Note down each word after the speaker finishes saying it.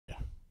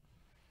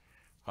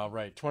All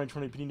right,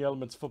 2020 Panini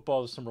Elements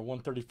Football. This is number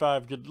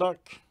 135. Good luck.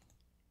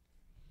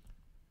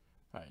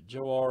 All right,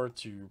 Joe R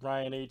to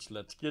Ryan H.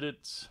 Let's get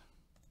it.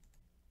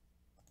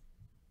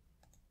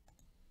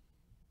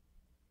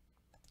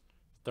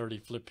 30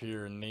 flip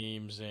here,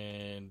 names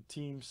and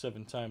teams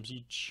 7 times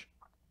each.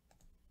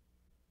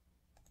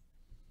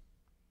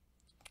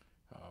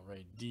 All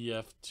right,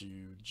 DF to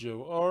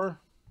Joe R.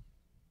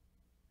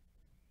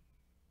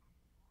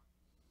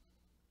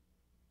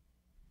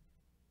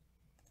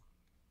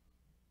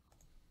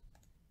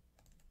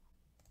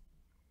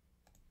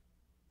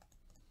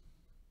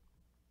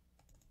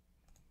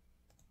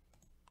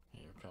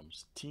 Here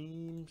comes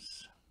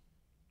teams.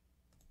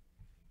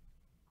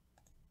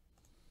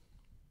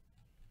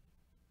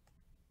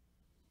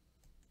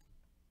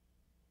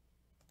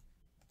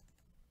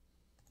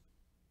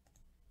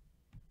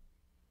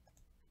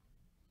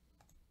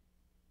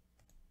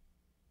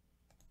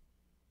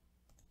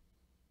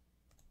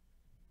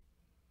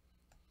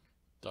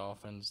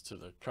 Dolphins to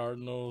the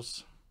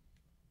Cardinals.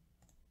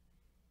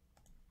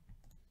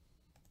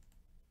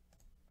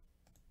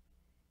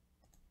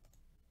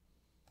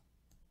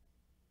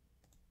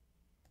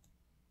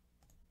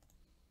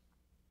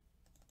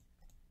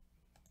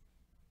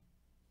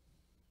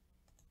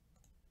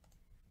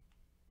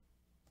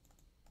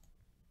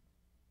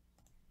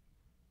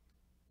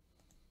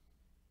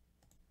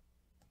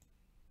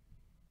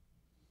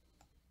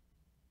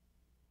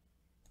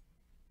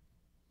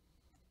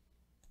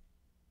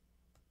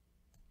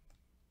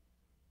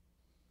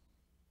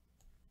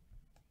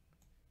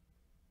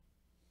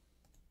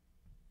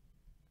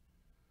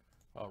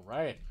 All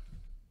right.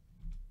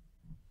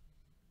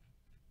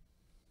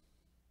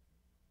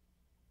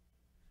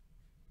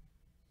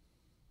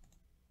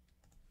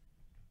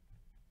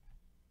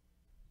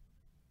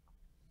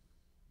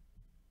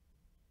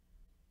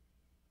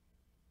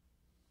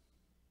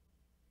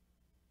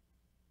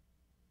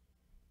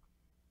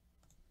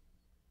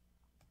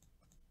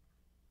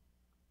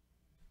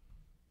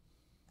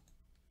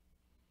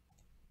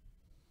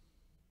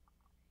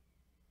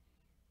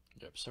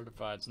 Yep,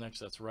 certified's next.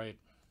 That's right.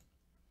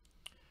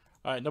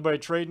 All right, nobody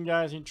trading,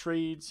 guys. Any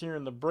trades here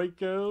in the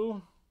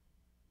breako?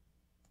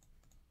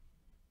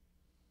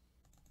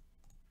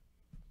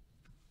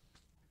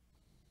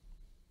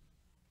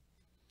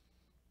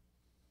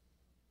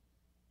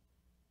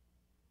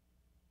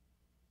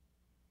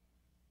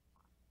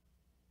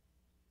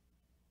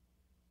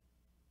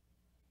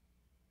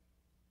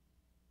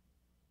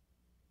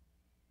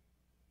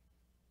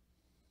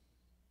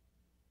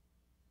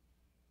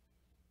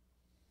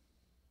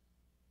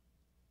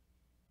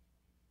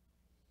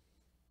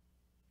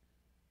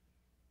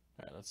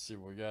 All right, let's see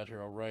what we got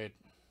here. All right.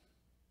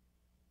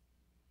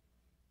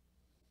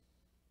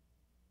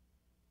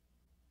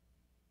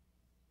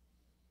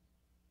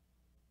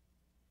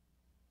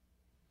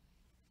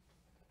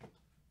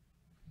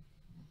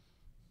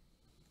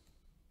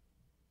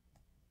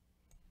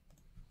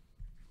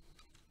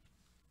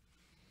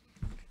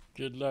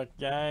 Good luck,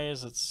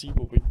 guys. Let's see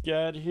what we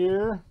got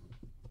here.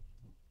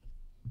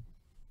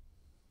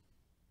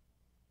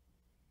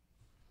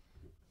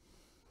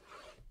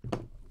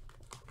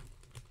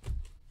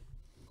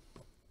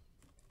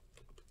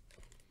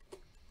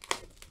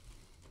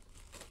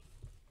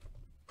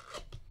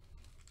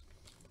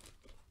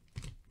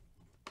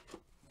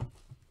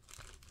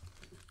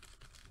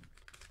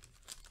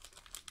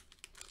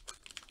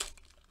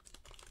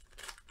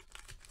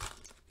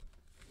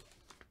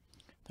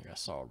 I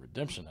saw a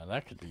redemption. Now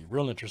that could be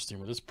real interesting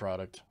with this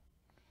product.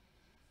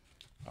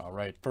 All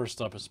right,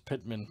 first up is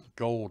Pittman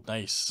Gold.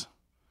 Nice.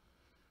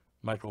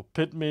 Michael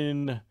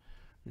Pittman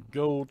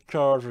Gold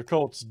card for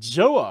Colts.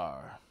 Joe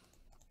R.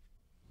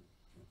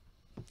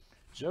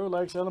 Joe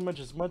likes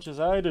Elements as much as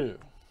I do.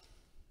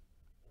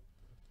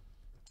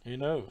 He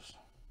knows.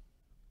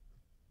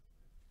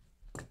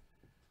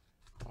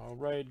 All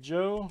right,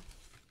 Joe.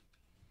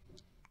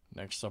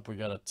 Next up, we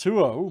got a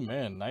Tua. Oh,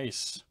 man,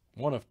 nice.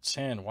 1 of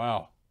 10.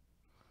 Wow.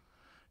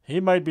 He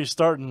might be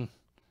starting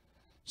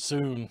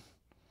soon.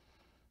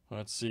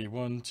 Let's see.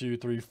 1, 2,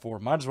 3, 4.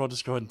 Might as well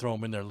just go ahead and throw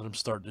him in there. Let him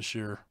start this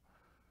year.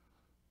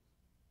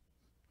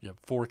 Yep,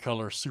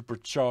 4-color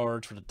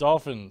supercharged for the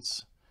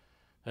Dolphins.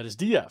 That is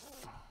DF.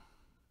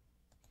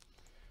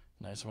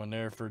 Nice one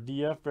there for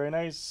DF. Very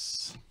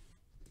nice.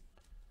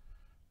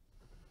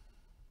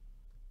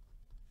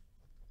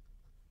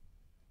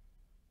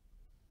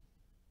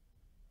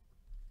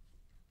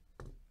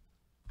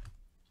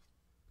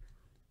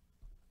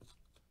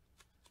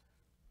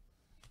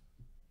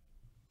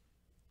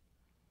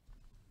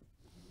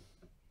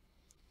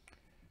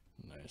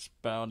 Nice.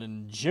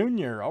 Bowden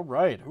Jr. All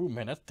right. Oh,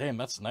 man,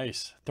 that's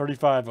nice.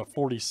 35 of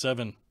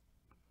 47.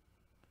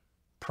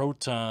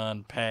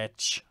 Proton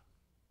patch.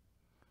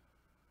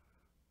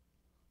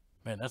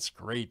 Man, that's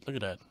great. Look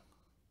at that.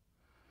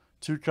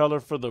 2-color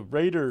for the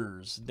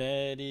Raiders.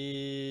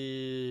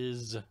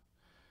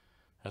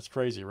 That's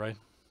crazy, right?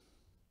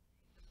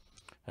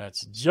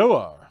 That's Joe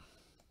R.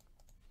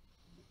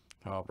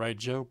 All right,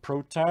 Joe.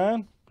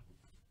 Proton.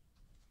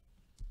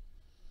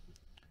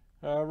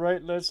 All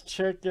right, let's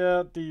check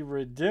out the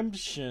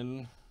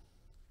redemption.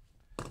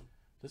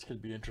 This could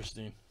be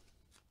interesting.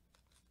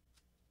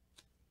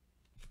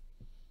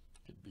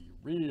 Could be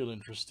real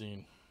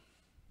interesting.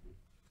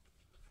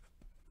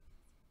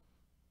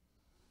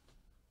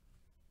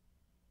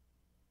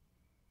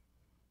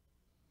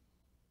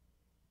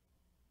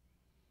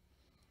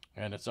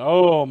 And it's,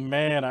 oh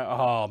man,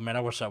 I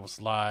wish that was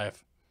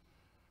live.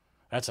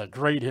 That's a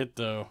great hit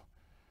though.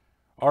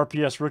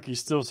 RPS rookie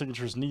still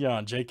signatures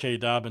neon. J.K.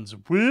 Dobbins.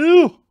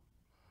 Woo!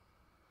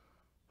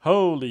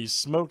 Holy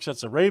smokes,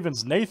 that's a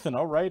Ravens. Nathan,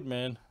 all right,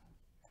 man.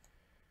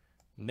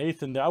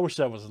 Nathan, I wish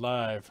that was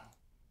live.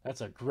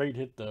 That's a great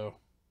hit though.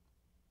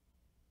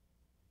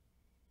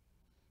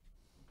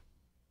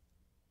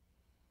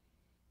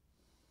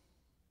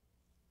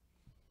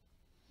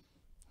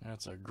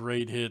 That's a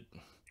great hit.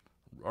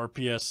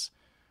 RPS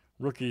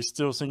rookie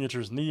still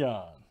signatures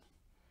neon.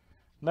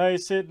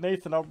 Nice hit,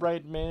 Nathan. All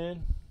right,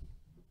 man.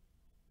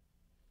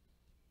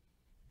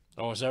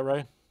 Oh, is that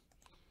right?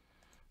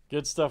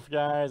 Good stuff,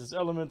 guys. It's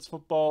Elements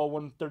Football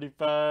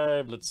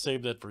 135. Let's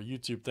save that for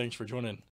YouTube. Thanks for joining.